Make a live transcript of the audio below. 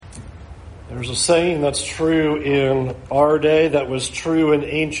There's a saying that's true in our day that was true in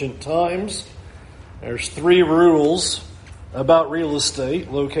ancient times. There's 3 rules about real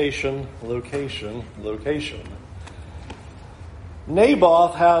estate: location, location, location.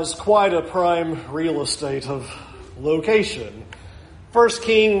 Naboth has quite a prime real estate of location. 1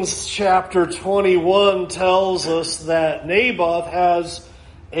 Kings chapter 21 tells us that Naboth has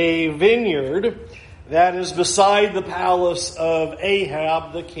a vineyard that is beside the palace of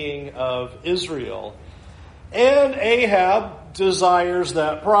Ahab, the king of Israel. And Ahab desires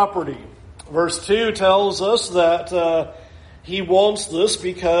that property. Verse 2 tells us that he wants this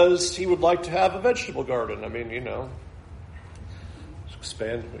because he would like to have a vegetable garden. I mean,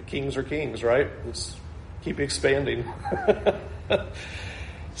 expand. Kings are kings, right? Let's keep expanding.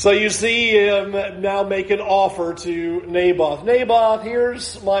 So you see him now make an offer to Naboth. Naboth,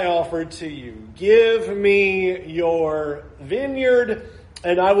 here's my offer to you. Give me your vineyard,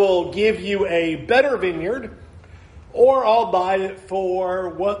 and I will give you a better vineyard, or I'll buy it for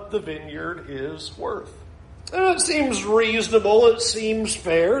what the vineyard is worth. And it seems reasonable, it seems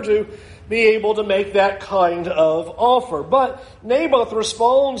fair to be able to make that kind of offer. But Naboth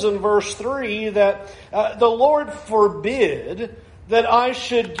responds in verse 3 that the Lord forbid that I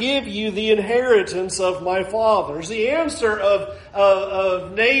should give you the inheritance of my fathers. The answer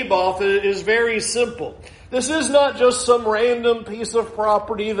of Naboth is very simple. This is not just some random piece of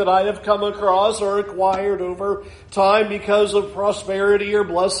property that I have come across or acquired over time because of prosperity or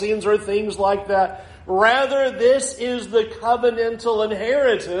blessings or things like that. Rather, this is the covenantal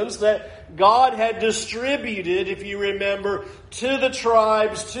inheritance that God had distributed, if you remember, to the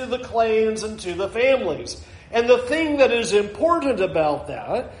tribes, to the clans, and to the families. And the thing that is important about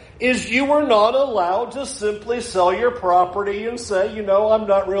that is you were not allowed to simply sell your property and say, I'm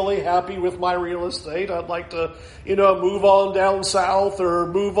not really happy with my real estate. I'd like to, move on down south or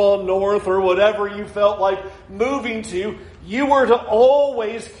move on north or whatever you felt like moving to. You were to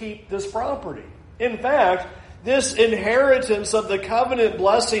always keep this property. In fact, this inheritance of the covenant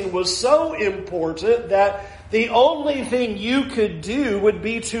blessing was so important that the only thing you could do would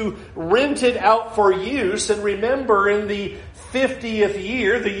be to rent it out for use. And remember, in the 50th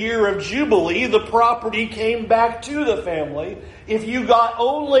year, the year of Jubilee, the property came back to the family. If you got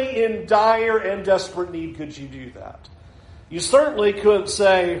only in dire and desperate need could you do that. You certainly couldn't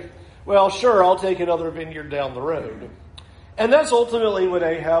say, well, sure, I'll take another vineyard down the road. And that's ultimately what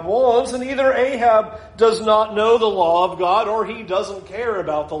Ahab wants. And either Ahab does not know the law of God or he doesn't care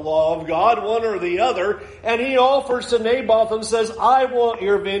about the law of God, one or the other. And he offers to Naboth and says, I want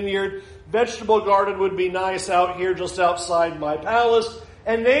your vineyard. Vegetable garden would be nice out here just outside my palace.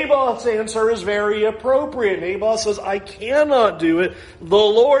 And Naboth's answer is very appropriate. Naboth says, I cannot do it. The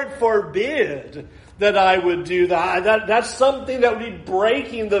Lord forbid that I would do that. That's something that would be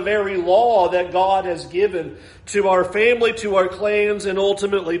breaking the very law that God has given to our family, to our clans, and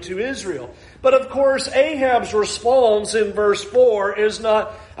ultimately to Israel. But of course, Ahab's response in verse 4 is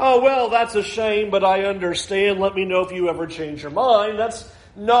not, oh, well, that's a shame, but I understand. Let me know if you ever change your mind. That's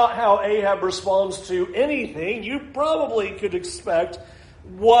not how Ahab responds to anything. You probably could expect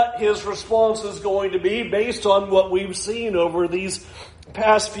what his response is going to be based on what we've seen over these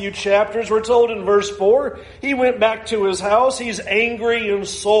past few chapters. We're told in verse 4, he went back to his house. He's angry and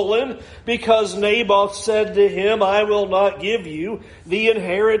sullen because Naboth said to him, I will not give you the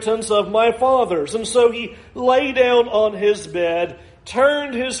inheritance of my fathers. And so he lay down on his bed,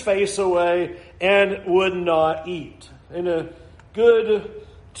 turned his face away, and would not eat. In a good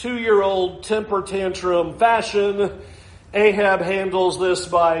 2-year-old temper tantrum fashion, Ahab handles this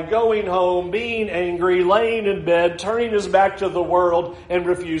by going home, being angry, laying in bed, turning his back to the world, and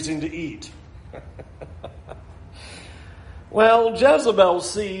refusing to eat. Well, Jezebel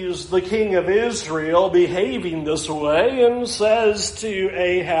sees the king of Israel behaving this way and says to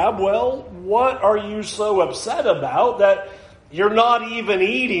Ahab, well, what are you so upset about that you're not even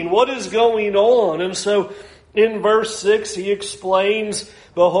eating? What is going on? And so in verse 6, he explains,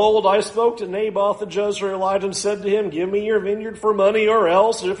 behold, I spoke to Naboth the Jezreelite and said to him, give me your vineyard for money, or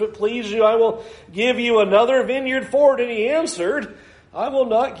else, if it please you, I will give you another vineyard for it. And he answered, I will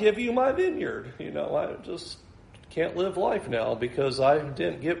not give you my vineyard. I just can't live life now because I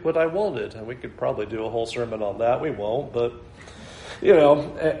didn't get what I wanted. And we could probably do a whole sermon on that. We won't, but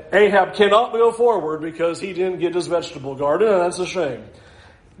Ahab cannot go forward because he didn't get his vegetable garden, and that's a shame.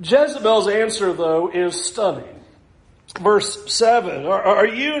 Jezebel's answer, though, is stunning. Verse 7, are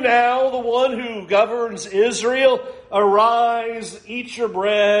you now the one who governs Israel? Arise, eat your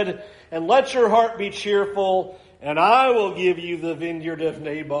bread, and let your heart be cheerful, and I will give you the vineyard of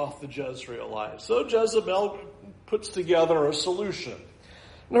Naboth the Jezreelite. So Jezebel puts together a solution.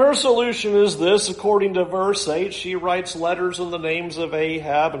 And her solution is this, according to verse 8, she writes letters in the names of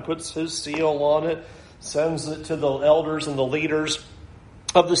Ahab and puts his seal on it, sends it to the elders and the leaders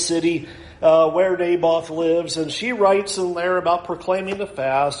of the city where Naboth lives, and she writes in there about proclaiming the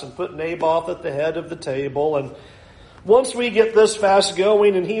fast and put Naboth at the head of the table. And once we get this fast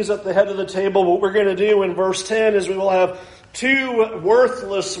going and he's at the head of the table, what we're going to do in verse 10 is we will have two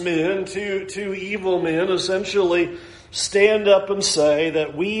worthless men, two evil men, essentially stand up and say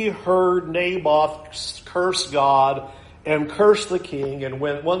that we heard Naboth curse God and curse the king. And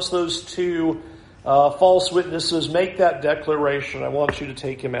once those two false witnesses make that declaration, I want you to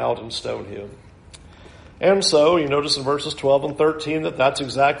take him out and stone him. And so you notice in verses 12 and 13 that that's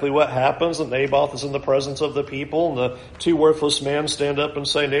exactly what happens. And Naboth is in the presence of the people, and the two worthless men stand up and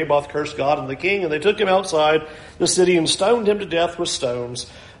say, Naboth cursed God and the king. And they took him outside the city and stoned him to death with stones.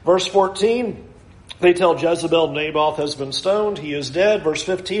 Verse 14, they tell Jezebel Naboth has been stoned. He is dead. Verse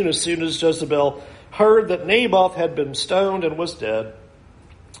 15, as soon as Jezebel heard that Naboth had been stoned and was dead,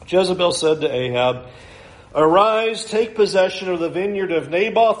 Jezebel said to Ahab, Arise, take possession of the vineyard of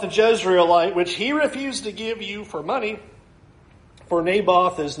Naboth the Jezreelite, which he refused to give you for money. For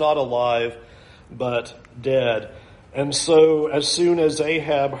Naboth is not alive, but dead. And so as soon as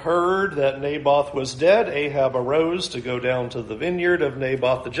Ahab heard that Naboth was dead, Ahab arose to go down to the vineyard of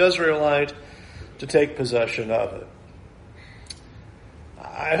Naboth the Jezreelite to take possession of it.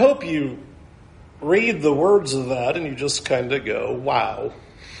 I hope you read the words of that and you just kind of go, wow.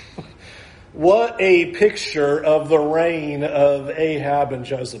 What a picture of the reign of Ahab and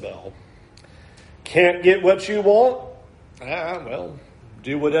Jezebel. Can't get what you want? Well,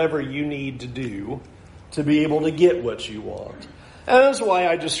 do whatever you need to do to be able to get what you want. And that's why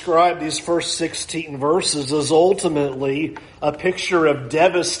I describe these first 16 verses as ultimately a picture of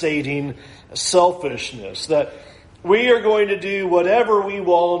devastating selfishness. That we are going to do whatever we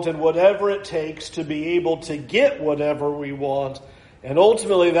want and whatever it takes to be able to get whatever we want. And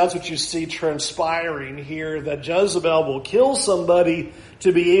ultimately, that's what you see transpiring here, that Jezebel will kill somebody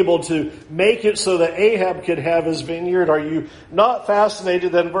to be able to make it so that Ahab could have his vineyard. Are you not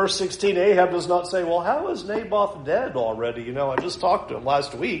fascinated that in verse 16, Ahab does not say, well, how is Naboth dead already? I just talked to him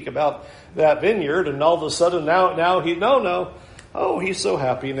last week about that vineyard, and all of a sudden now he, no. Oh, he's so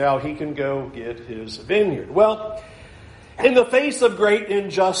happy now he can go get his vineyard. Well, in the face of great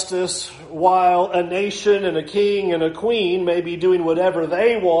injustice, while a nation and a king and a queen may be doing whatever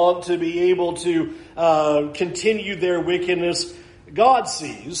they want to be able to continue their wickedness, God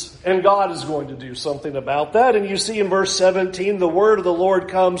sees, and God is going to do something about that. And you see in verse 17, the word of the Lord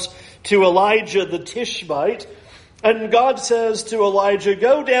comes to Elijah the Tishbite, and God says to Elijah,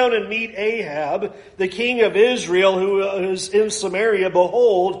 Go down and meet Ahab, the king of Israel, who is in Samaria.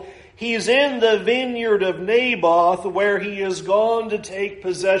 Behold, he's in the vineyard of Naboth where he has gone to take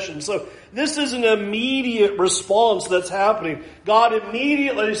possession. So this is an immediate response that's happening. God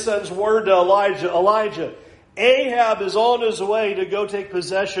immediately sends word to Elijah, Ahab is on his way to go take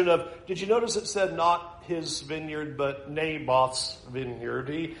possession of, did you notice it said not his vineyard, but Naboth's vineyard?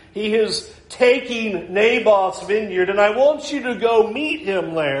 He is taking Naboth's vineyard, and I want you to go meet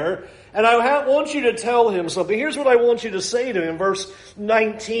him there. And I want you to tell him something. Here's what I want you to say to him. Verse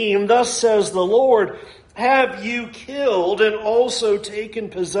 19, Thus says the Lord, Have you killed and also taken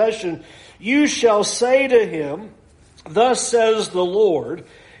possession? You shall say to him, Thus says the Lord,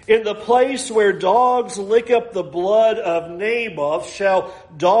 In the place where dogs lick up the blood of Naboth, shall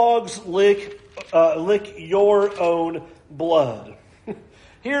dogs lick your own blood.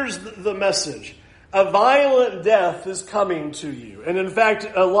 Here's the message. A violent death is coming to you. And in fact,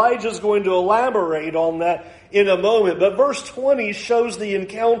 Elijah is going to elaborate on that in a moment. But verse 20 shows the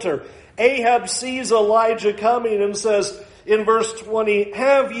encounter. Ahab sees Elijah coming and says in verse 20,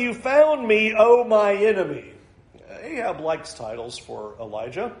 Have you found me, O my enemy? Ahab likes titles for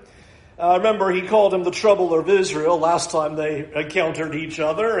Elijah. Remember, he called him the troubler of Israel last time they encountered each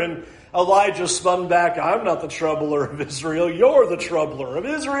other. And Elijah spun back, I'm not the troubler of Israel, you're the troubler of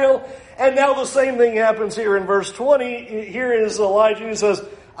Israel. And now the same thing happens here in verse 20. Here is Elijah who says,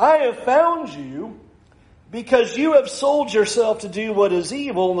 I have found you because you have sold yourself to do what is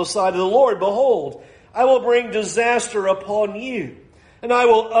evil in the sight of the Lord. Behold, I will bring disaster upon you, and I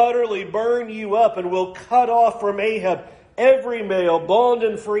will utterly burn you up and will cut off from Ahab every male, bond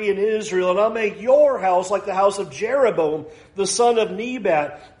and free in Israel, and I'll make your house like the house of Jeroboam, the son of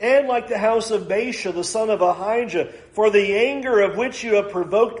Nebat, and like the house of Baasha, the son of Ahijah, for the anger of which you have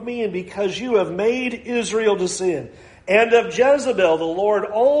provoked me, and because you have made Israel to sin. And of Jezebel, the Lord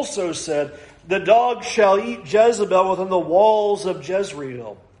also said, The dog shall eat Jezebel within the walls of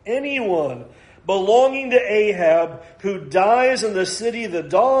Jezreel. Anyone belonging to Ahab, who dies in the city the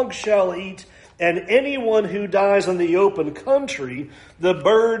dogs shall eat, and anyone who dies in the open country, the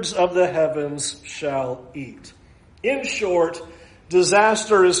birds of the heavens shall eat. In short,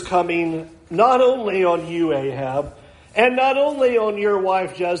 disaster is coming not only on you, Ahab, and not only on your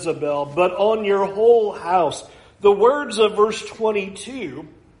wife Jezebel, but on your whole house. The words of verse 22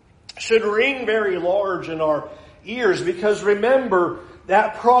 should ring very large in our ears, because remember,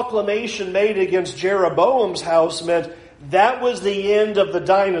 that proclamation made against Jeroboam's house meant that was the end of the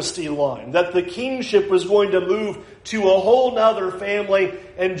dynasty line, that the kingship was going to move to a whole nother family,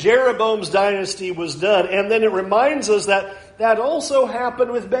 and Jeroboam's dynasty was done. And then it reminds us that that also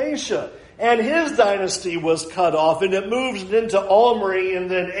happened with Baasha, and his dynasty was cut off, and it moves into Omri and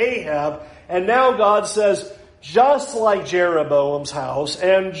then Ahab. And now God says, just like Jeroboam's house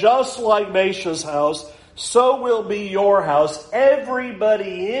and just like Baasha's house, so will be your house.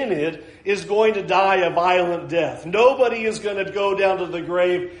 Everybody in it is going to die a violent death. Nobody is going to go down to the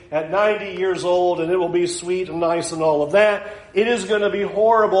grave at 90 years old and it will be sweet and nice and all of that. It is going to be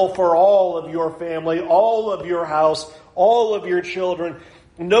horrible for all of your family, all of your house, all of your children.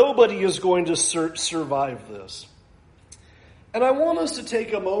 Nobody is going to survive this. And I want us to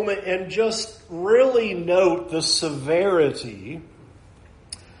take a moment and just really note the severity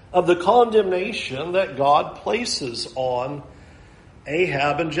of the condemnation that God places on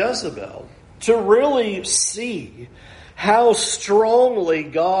Ahab and Jezebel, to really see how strongly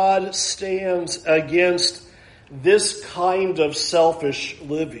God stands against this kind of selfish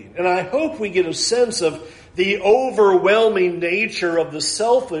living. And I hope we get a sense of the overwhelming nature of the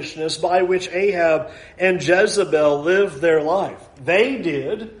selfishness by which Ahab and Jezebel lived their life. They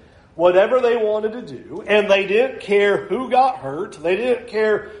did whatever they wanted to do, and they didn't care who got hurt. They didn't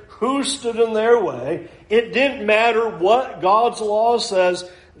care who stood in their way. It didn't matter what God's law says.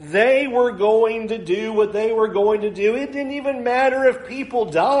 They were going to do what they were going to do. It didn't even matter if people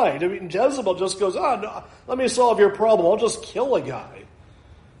died. I mean, Jezebel just goes, no, let me solve your problem. I'll just kill a guy.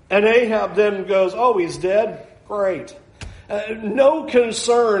 And Ahab then goes, oh, he's dead? Great. No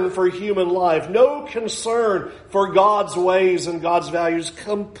concern for human life. No concern for God's ways and God's values.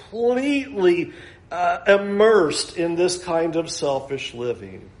 Completely immersed in this kind of selfish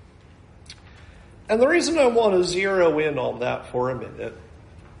living. And the reason I want to zero in on that for a minute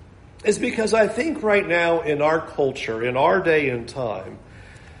is because I think right now in our culture, in our day and time,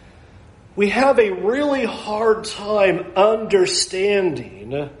 we have a really hard time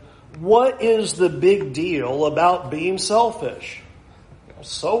understanding what is the big deal about being selfish.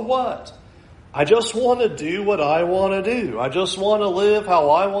 So what? I just want to do what I want to do. I just want to live how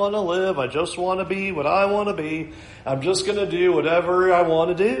I want to live. I just want to be what I want to be. I'm just going to do whatever I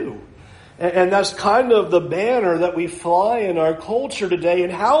want to do. And that's kind of the banner that we fly in our culture today.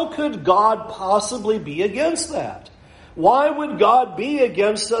 And how could God possibly be against that? Why would God be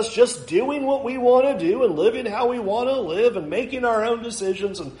against us just doing what we want to do and living how we want to live and making our own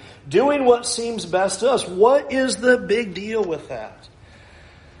decisions and doing what seems best to us? What is the big deal with that?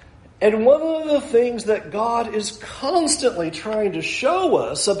 And one of the things that God is constantly trying to show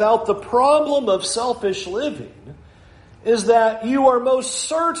us about the problem of selfish living is that you are most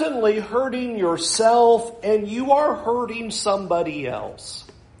certainly hurting yourself and you are hurting somebody else.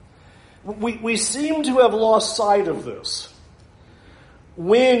 We seem to have lost sight of this.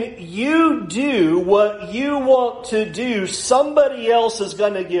 When you do what you want to do, somebody else is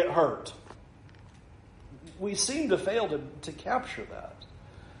going to get hurt. We seem to fail to capture that.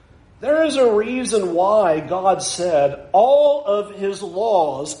 There is a reason why God said all of His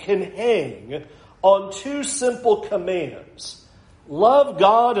laws can hang on two simple commands. Love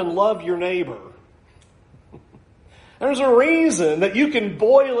God and love your neighbor. There's a reason that you can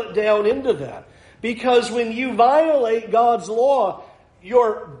boil it down into that. Because when you violate God's law,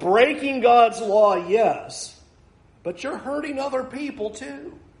 you're breaking God's law, yes, but you're hurting other people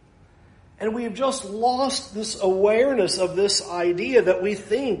too. And we've just lost this awareness of this idea that we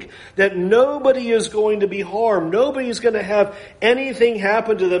think that nobody is going to be harmed. Nobody's going to have anything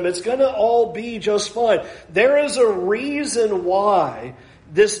happen to them. It's going to all be just fine. There is a reason why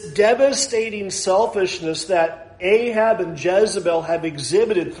this devastating selfishness that Ahab and Jezebel have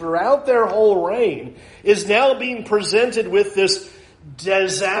exhibited throughout their whole reign is now being presented with this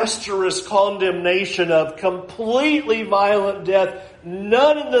disastrous condemnation of completely violent death.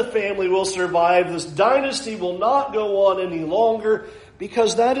 None of the family will survive. This dynasty will not go on any longer,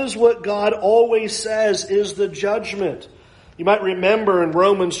 because that is what God always says is the judgment. You might remember in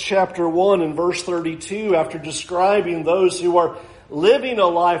Romans chapter 1 and verse 32, after describing those who are living a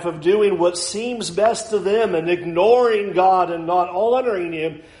life of doing what seems best to them and ignoring God and not honoring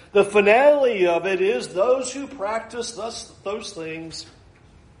Him, The finale of it is those who practice those things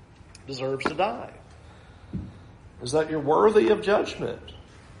deserves to die. Is that you're worthy of judgment?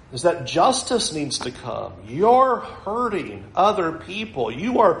 Is that justice needs to come? You're hurting other people.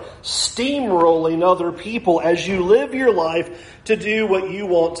 You are steamrolling other people as you live your life to do what you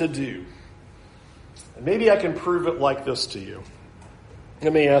want to do. And maybe I can prove it like this to you.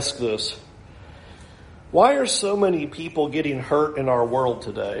 Let me ask this. Why are so many people getting hurt in our world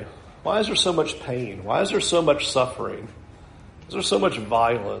today? Why is there so much pain? Why is there so much suffering? Why is there so much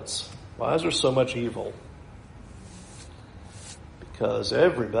violence? Why is there so much evil? Because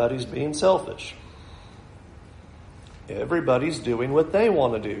everybody's being selfish. Everybody's doing what they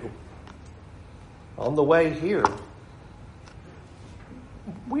want to do. On the way here,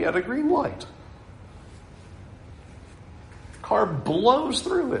 we had a green light. Car blows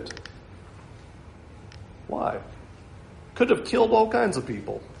through it. Why? Could have killed all kinds of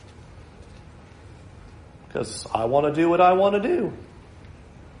people. Because I want to do what I want to do.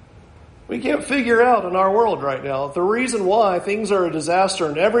 We can't figure out in our world right now the reason why things are a disaster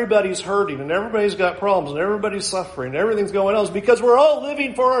and everybody's hurting and everybody's got problems and everybody's suffering and everything's going on is because we're all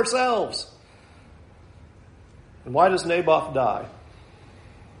living for ourselves. And why does Naboth die?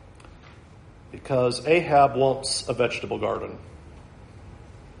 Because Ahab wants a vegetable garden.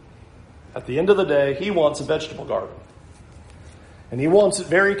 At the end of the day, he wants a vegetable garden. And he wants it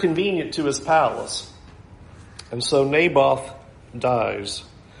very convenient to his palace. And so Naboth dies.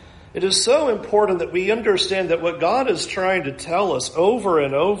 It is so important that we understand that what God is trying to tell us over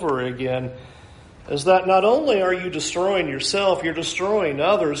and over again is that not only are you destroying yourself, you're destroying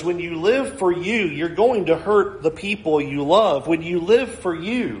others. When you live for you, you're going to hurt the people you love. When you live for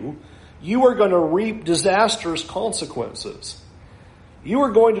you, you are going to reap disastrous consequences. You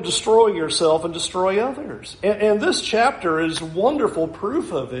are going to destroy yourself and destroy others. And this chapter is wonderful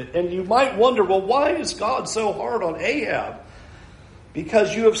proof of it. And you might wonder, well, why is God so hard on Ahab?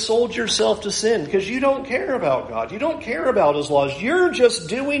 Because you have sold yourself to sin. Because you don't care about God. You don't care about His laws. You're just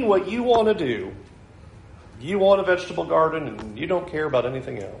doing what you want to do. You want a vegetable garden and you don't care about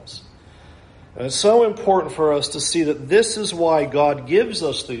anything else. And it's so important for us to see that this is why God gives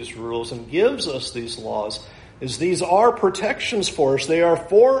us these rules and gives us these laws. Is these are protections for us. They are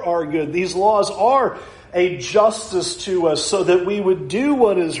for our good. These laws are a justice to us so that we would do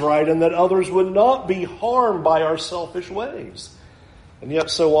what is right and that others would not be harmed by our selfish ways. And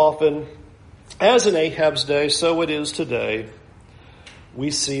yet so often, as in Ahab's day, so it is today, we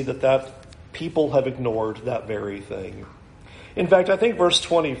see that people have ignored that very thing. In fact, I think verse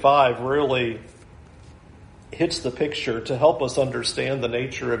 25 really hits the picture to help us understand the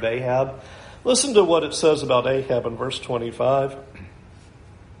nature of Ahab. Listen to what it says about Ahab in verse 25.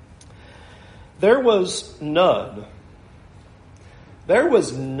 There was none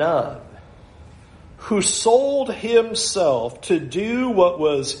who sold himself to do what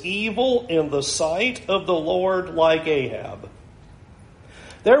was evil in the sight of the Lord like Ahab.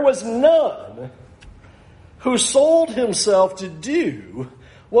 There was none who sold himself to do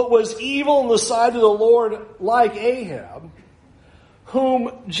what was evil in the sight of the Lord like Ahab,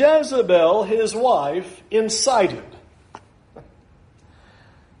 whom Jezebel, his wife, incited.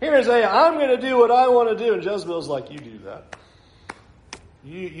 Here's Ahab, I'm going to do what I want to do. And Jezebel's like, you do that.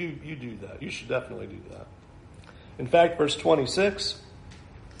 You do that. You should definitely do that. In fact, verse 26,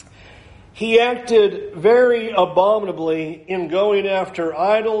 he acted very abominably in going after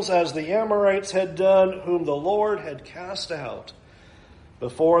idols as the Amorites had done, whom the Lord had cast out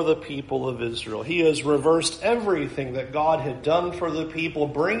before the people of Israel. He has reversed everything that God had done for the people,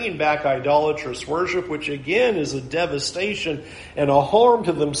 bringing back idolatrous worship, which again is a devastation and a harm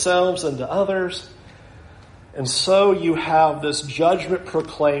to themselves and to others. And so you have this judgment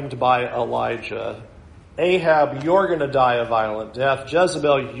proclaimed by Elijah. Ahab, you're going to die a violent death.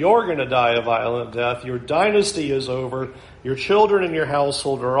 Jezebel, you're going to die a violent death. Your dynasty is over. Your children and your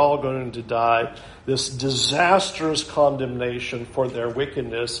household are all going to die. This disastrous condemnation for their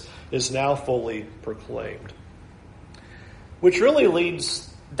wickedness is now fully proclaimed. Which really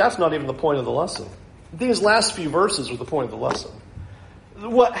leads, that's not even the point of the lesson. These last few verses are the point of the lesson.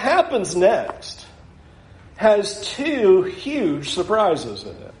 What happens next has two huge surprises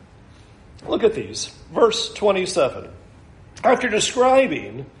in it. Look at these. Verse 27. After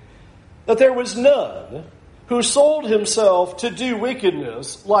describing that there was none who sold himself to do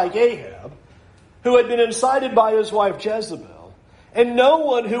wickedness like Ahab, who had been incited by his wife Jezebel, and no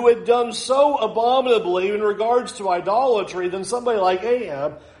one who had done so abominably in regards to idolatry than somebody like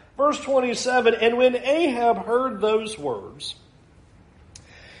Ahab. Verse 27, and when Ahab heard those words,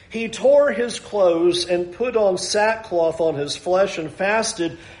 He tore his clothes and put on sackcloth on his flesh and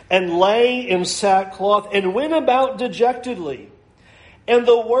fasted and lay in sackcloth and went about dejectedly. And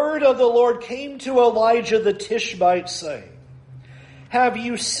the word of the Lord came to Elijah the Tishbite, saying, have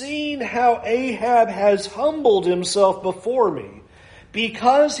you seen how Ahab has humbled himself before me?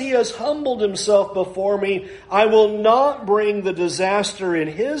 Because he has humbled himself before me, I will not bring the disaster in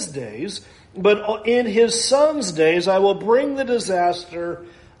his days, but in his son's days I will bring the disaster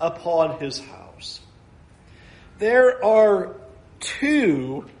upon his house. There are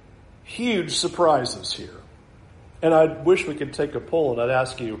two huge surprises here. And I wish we could take a poll and I'd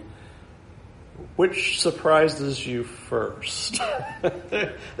ask you, which surprises you first?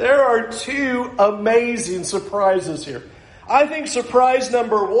 There are two amazing surprises here. I think surprise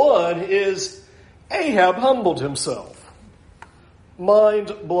number one is Ahab humbled himself.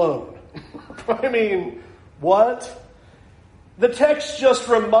 Mind blown. I mean, what? The text just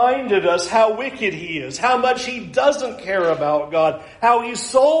reminded us how wicked he is, how much he doesn't care about God, how he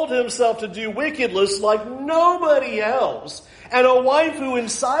sold himself to do wickedness like nobody else. And a wife who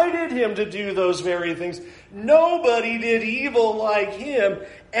incited him to do those very things. Nobody did evil like him,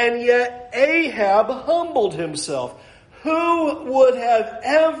 and yet Ahab humbled himself. Who would have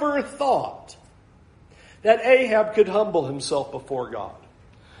ever thought that Ahab could humble himself before God?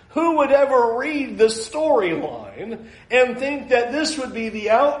 Who would ever read the storyline and think that this would be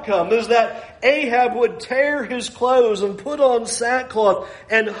the outcome, is that Ahab would tear his clothes and put on sackcloth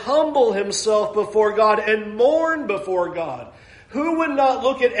and humble himself before God and mourn before God? Who would not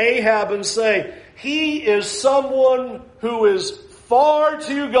look at Ahab and say, he is someone who is far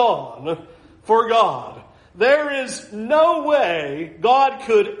too gone for God. There is no way God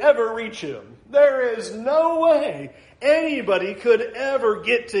could ever reach him. There is no way anybody could ever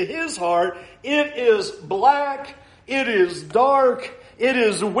get to his heart. It is black. It is dark. It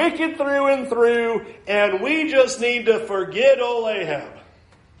is wicked through and through. And we just need to forget old Ahab.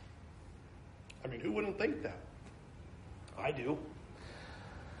 I mean, who wouldn't think that? I do.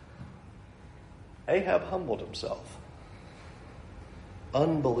 Ahab humbled himself.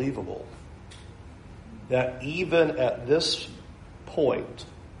 Unbelievable that even at this point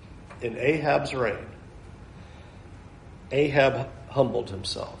in Ahab's reign, Ahab humbled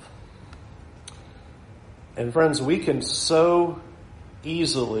himself. And friends, we can so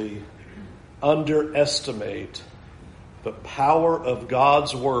easily underestimate the power of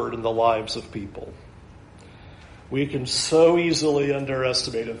God's word in the lives of people. We can so easily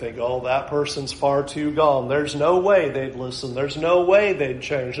underestimate and think, oh, that person's far too gone. There's no way they'd listen. There's no way they'd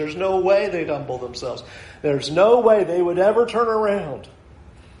change. There's no way they'd humble themselves. There's no way they would ever turn around.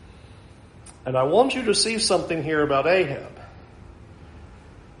 And I want you to see something here about Ahab.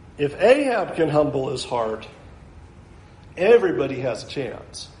 If Ahab can humble his heart, everybody has a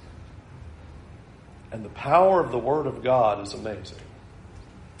chance. And the power of the Word of God is amazing.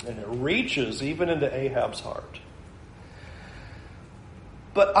 And it reaches even into Ahab's heart.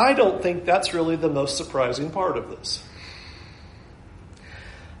 But I don't think that's really the most surprising part of this.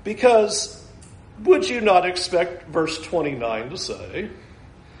 Because would you not expect verse 29 to say,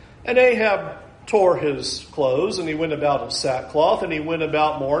 and Ahab tore his clothes and he went about in sackcloth and he went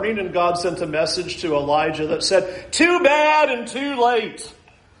about mourning, and God sent a message to Elijah that said, too bad and too late.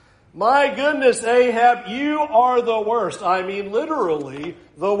 My goodness, Ahab, you are the worst. I mean, literally,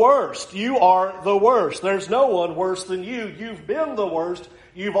 the worst. You are the worst. There's no one worse than you. You've been the worst.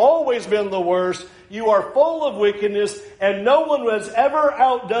 You've always been the worst. You are full of wickedness, and no one has ever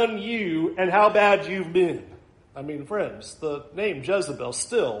outdone you and how bad you've been. I mean, friends, the name Jezebel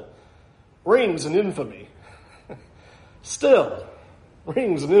still rings in infamy. Still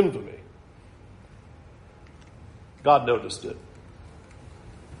rings in infamy. God noticed it.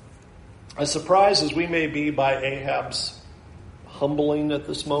 As surprised as we may be by Ahab's humbling at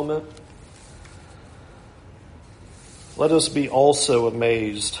this moment, let us be also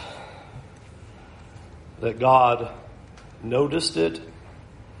amazed that God noticed it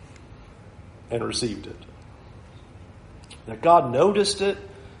and received it. That God noticed it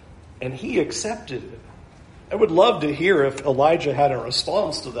and he accepted it. I would love to hear if Elijah had a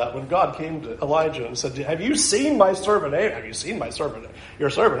response to that when God came to Elijah and said, have you seen my servant Ahab? Have you seen my servant, your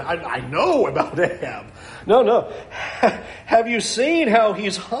servant? I know about Ahab. No. Have you seen how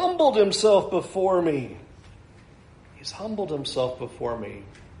he's humbled himself before me? He's humbled himself before me.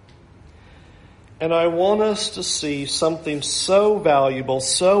 And I want us to see something so valuable,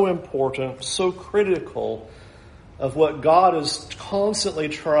 so important, so critical of what God is constantly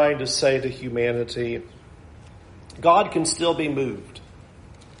trying to say to humanity. God can still be moved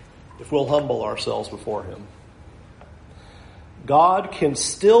if we'll humble ourselves before him. God can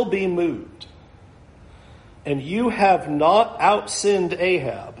still be moved, and you have not outsinned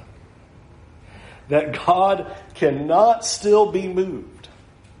Ahab, that God cannot still be moved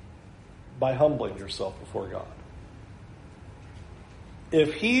by humbling yourself before God.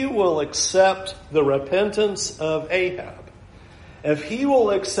 If he will accept the repentance of Ahab, if he will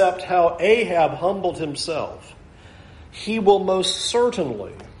accept how Ahab humbled himself, he will most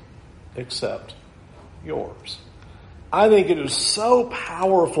certainly accept yours. I think it is so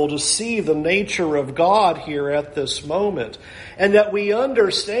powerful to see the nature of God here at this moment, and that we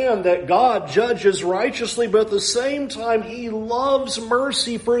understand that God judges righteously, but at the same time he loves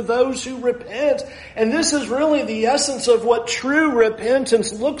mercy for those who repent. And this is really the essence of what true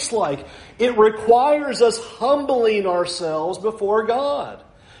repentance looks like. It requires us humbling ourselves before God.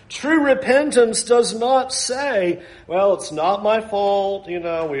 True repentance does not say, well, it's not my fault,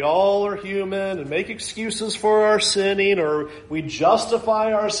 we all are human, and make excuses for our sinning, or we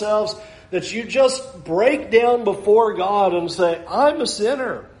justify ourselves. That you just break down before God and say, I'm a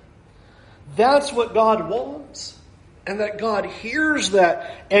sinner. That's what God wants. And that God hears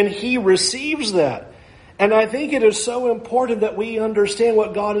that and he receives that. And I think it is so important that we understand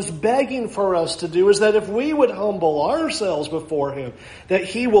what God is begging for us to do, is that if we would humble ourselves before him, that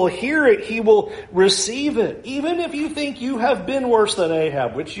he will hear it, he will receive it. Even if you think you have been worse than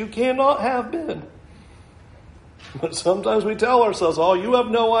Ahab, which you cannot have been. But sometimes we tell ourselves, oh, you have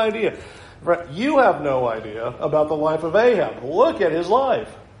no idea. You have no idea about the life of Ahab. Look at his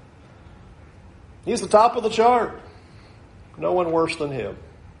life. He's the top of the chart. No one worse than him.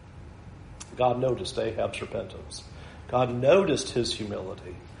 God noticed Ahab's repentance. God noticed his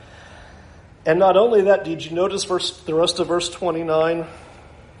humility. And not only that, did you notice the rest of verse 29?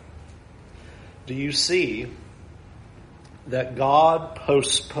 Do you see that God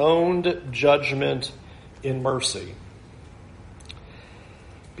postponed judgment in mercy?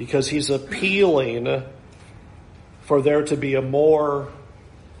 Because he's appealing for there to be a more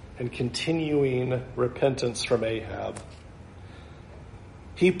and continuing repentance from Ahab.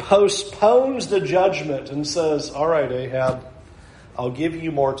 He postpones the judgment and says, all right, Ahab, I'll give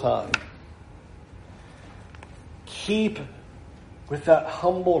you more time. Keep with that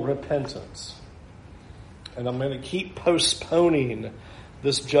humble repentance. And I'm going to keep postponing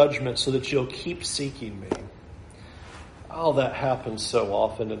this judgment so that you'll keep seeking me. Oh, that happens so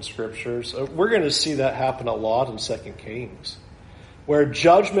often in scriptures. We're going to see that happen a lot in 2 Kings, where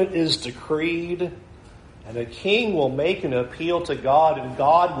judgment is decreed, and a king will make an appeal to God, and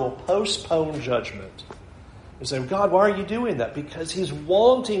God will postpone judgment. And say, God, why are you doing that? Because he's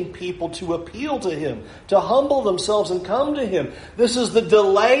wanting people to appeal to him, to humble themselves and come to him. This is the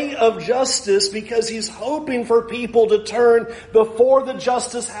delay of justice because he's hoping for people to turn before the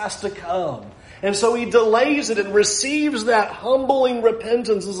justice has to come. And so he delays it and receives that humbling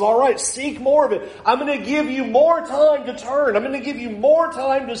repentance. Is all right, seek more of it. I'm going to give you more time to turn. I'm going to give you more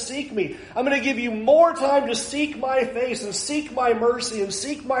time to seek me. I'm going to give you more time to seek my face and seek my mercy and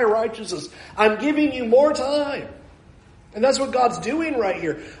seek my righteousness. I'm giving you more time. And that's what God's doing right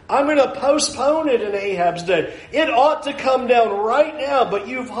here. I'm going to postpone it in Ahab's day. It ought to come down right now, but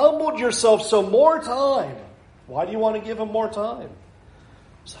you've humbled yourself, so more time. Why do you want to give him more time?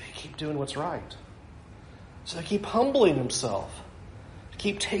 So you keep doing what's right. So you keep humbling himself.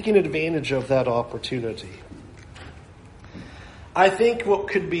 Keep taking advantage of that opportunity. I think what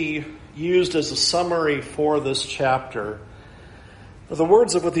could be used as a summary for this chapter are the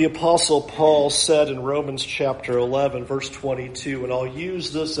words of what the Apostle Paul said in Romans chapter 11, verse 22. And I'll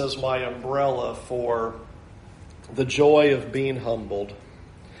use this as my umbrella for the joy of being humbled.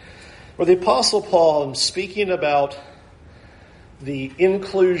 Where the Apostle Paul, in speaking about the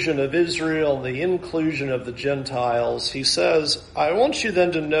inclusion of Israel, the inclusion of the Gentiles, he says, I want you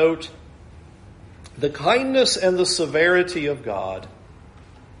then to note the kindness and the severity of God.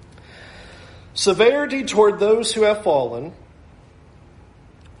 Severity toward those who have fallen,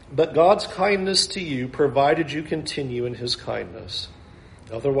 but God's kindness to you, provided you continue in his kindness.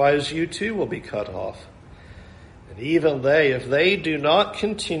 Otherwise you too will be cut off. And even they, if they do not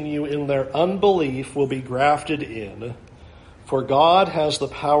continue in their unbelief, will be grafted in. For God has the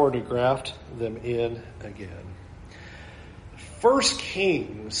power to graft them in again. 1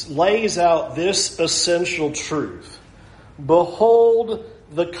 Kings lays out this essential truth. Behold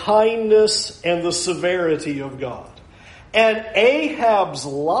the kindness and the severity of God. And Ahab's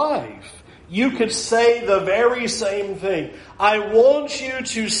life, you could say the very same thing. I want you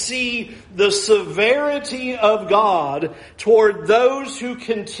to see the severity of God toward those who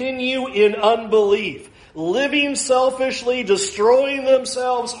continue in unbelief. living selfishly, destroying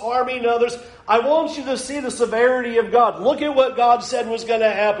themselves, harming others. I want you to see the severity of God. Look at what God said was going to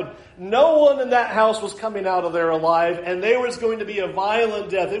happen. No one in that house was coming out of there alive, and there was going to be a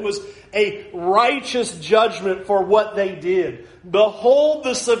violent death. It was a righteous judgment for what they did. Behold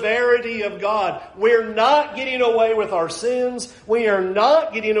the severity of God. We're not getting away with our sins. We are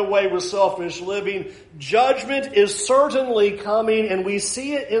not getting away with selfish living. Judgment is certainly coming, and we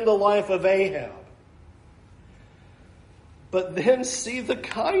see it in the life of Ahab. But then see the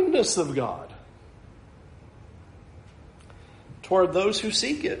kindness of God toward those who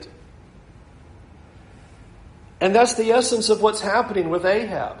seek it. And that's the essence of what's happening with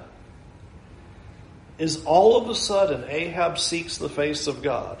Ahab. Is all of a sudden Ahab seeks the face of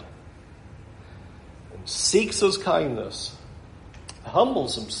God and seeks his kindness,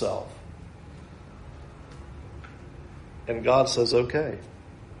 humbles himself. And God says, okay.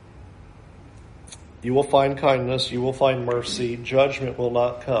 You will find kindness, you will find mercy, judgment will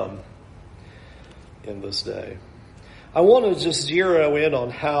not come in this day. I want to just zero in on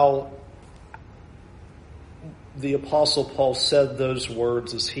how the Apostle Paul said those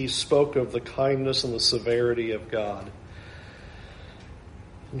words as he spoke of the kindness and the severity of God.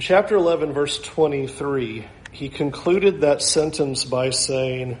 In chapter 11, verse 23, he concluded that sentence by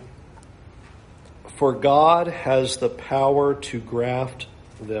saying, "For God has the power to graft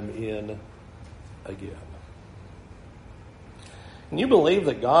them in again." Can you believe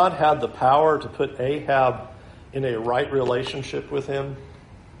that God had the power to put Ahab in a right relationship with him?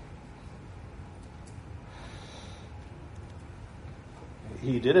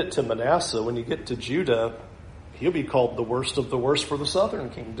 He did it to Manasseh. When you get to Judah, he'll be called the worst of the worst for the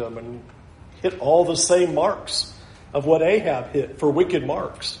southern kingdom and hit all the same marks of what Ahab hit for wicked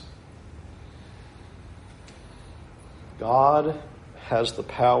marks. God has the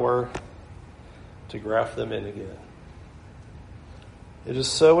power to graft them in again. It is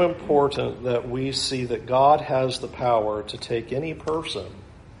so important that we see that God has the power to take any person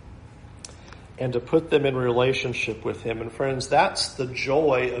and to put them in relationship with him. And friends, that's the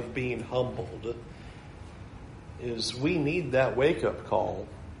joy of being humbled, is we need that wake-up call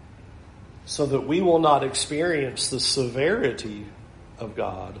so that we will not experience the severity of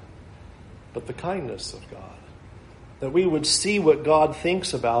God, but the kindness of God. That we would see what God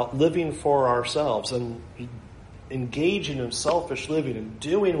thinks about living for ourselves and engaging in selfish living and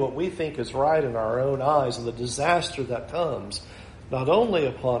doing what we think is right in our own eyes, and the disaster that comes not only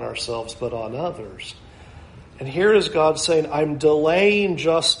upon ourselves, but on others. And here is God saying, I'm delaying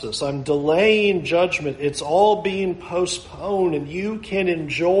justice. I'm delaying judgment. It's all being postponed, and you can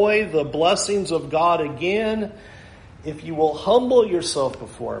enjoy the blessings of God again if you will humble yourself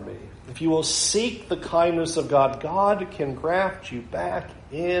before me. If you will seek the kindness of God, God can graft you back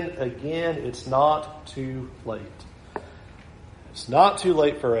in again. It's not too late. It's not too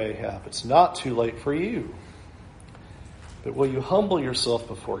late for Ahab. It's not too late for you. But will you humble yourself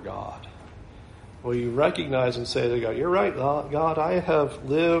before God? Will you recognize and say to God, you're right, God, I have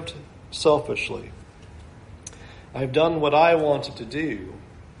lived selfishly. I've done what I wanted to do.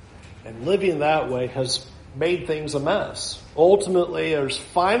 And living that way has made things a mess. Ultimately, there's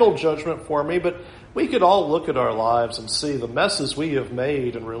final judgment for me, but we could all look at our lives and see the messes we have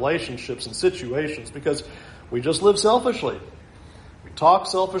made in relationships and situations because we just live selfishly. We talk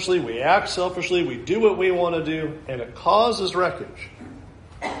selfishly, we act selfishly, we do what we want to do, and it causes wreckage.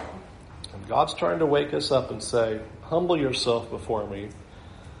 And God's trying to wake us up and say, humble yourself before me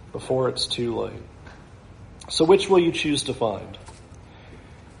before it's too late. So which will you choose to find?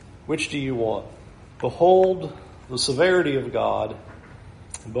 Which do you want? Behold the severity of God,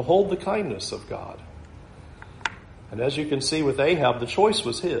 and behold the kindness of God. And as you can see with Ahab, the choice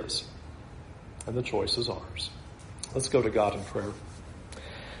was his, and the choice is ours. Let's go to God in prayer.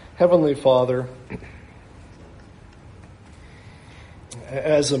 Heavenly Father,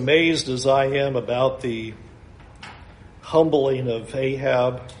 as amazed as I am about the humbling of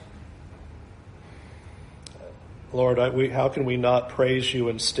Ahab, Lord, how can we not praise you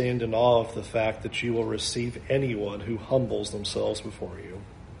and stand in awe of the fact that you will receive anyone who humbles themselves before you?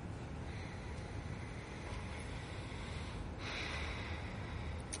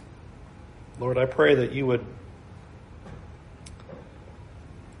 Lord, I pray that you would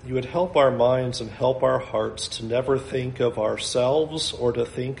help our minds and help our hearts to never think of ourselves or to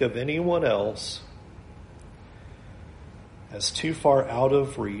think of anyone else as too far out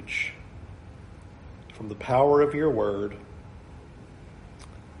of reach from the power of your word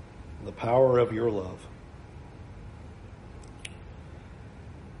and the power of your love.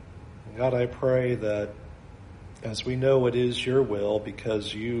 God, I pray that as we know it is your will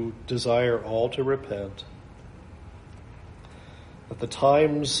because you desire all to repent, that the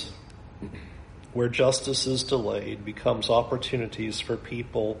times where justice is delayed becomes opportunities for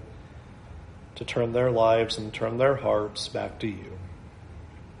people to turn their lives and turn their hearts back to you.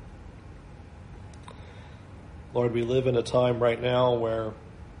 Lord, we live in a time right now where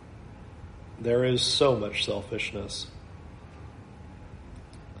there is so much selfishness.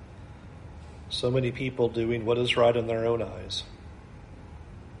 So many people doing what is right in their own eyes.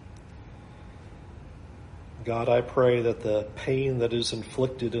 God, I pray that the pain that is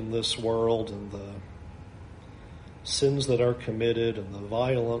inflicted in this world and the sins that are committed and the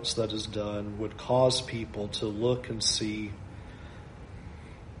violence that is done would cause people to look and see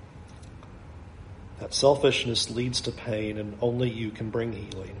that selfishness leads to pain and only you can bring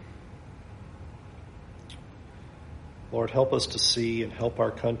healing. Lord, help us to see and help our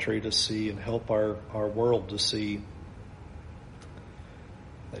country to see and help our world to see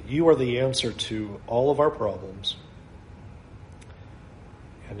that you are the answer to all of our problems.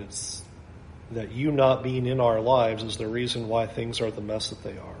 And it's that you not being in our lives is the reason why things are the mess that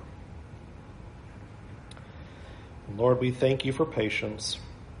they are. And Lord, we thank you for patience.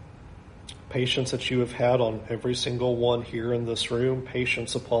 Patience that you have had on every single one here in this room.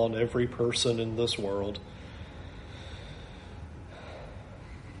 Patience upon every person in this world.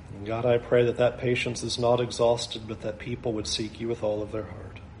 And God, I pray that that patience is not exhausted, but that people would seek you with all of their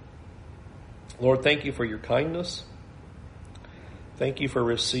heart. Lord, thank you for your kindness. Thank you for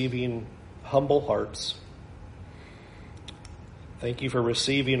receiving humble hearts. Thank you for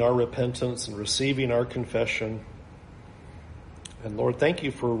receiving our repentance and receiving our confession. And Lord, thank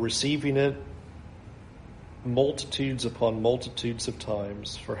you for receiving it multitudes upon multitudes of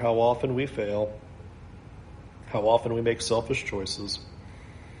times for how often we fail, how often we make selfish choices.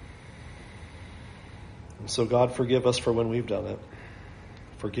 And so God, forgive us for when we've done it.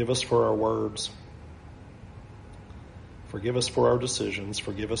 Forgive us for our words. Forgive us for our decisions.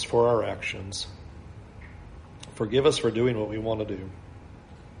 Forgive us for our actions. Forgive us for doing what we want to do.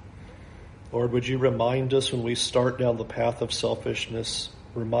 Lord, would you remind us when we start down the path of selfishness,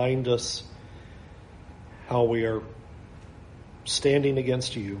 remind us how we are standing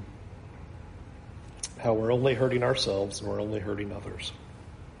against you, how we're only hurting ourselves and we're only hurting others.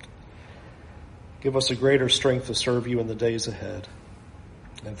 Give us a greater strength to serve you in the days ahead.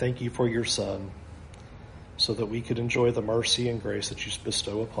 And thank you for your Son, so that we could enjoy the mercy and grace that you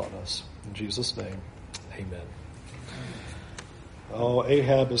bestow upon us. In Jesus' name, amen. Oh,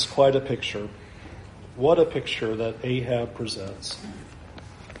 Ahab is quite a picture. What a picture that Ahab presents.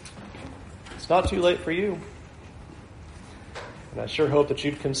 It's not too late for you. And I sure hope that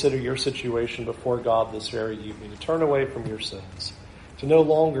you'd consider your situation before God this very evening, to turn away from your sins, to no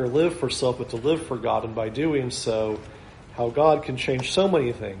longer live for self, but to live for God, and by doing so, how God can change so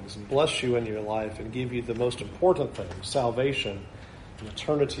many things and bless you in your life and give you the most important thing, salvation and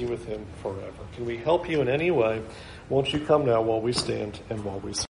eternity with him forever. Can we help you in any way? Won't you come now while we stand and while we sing?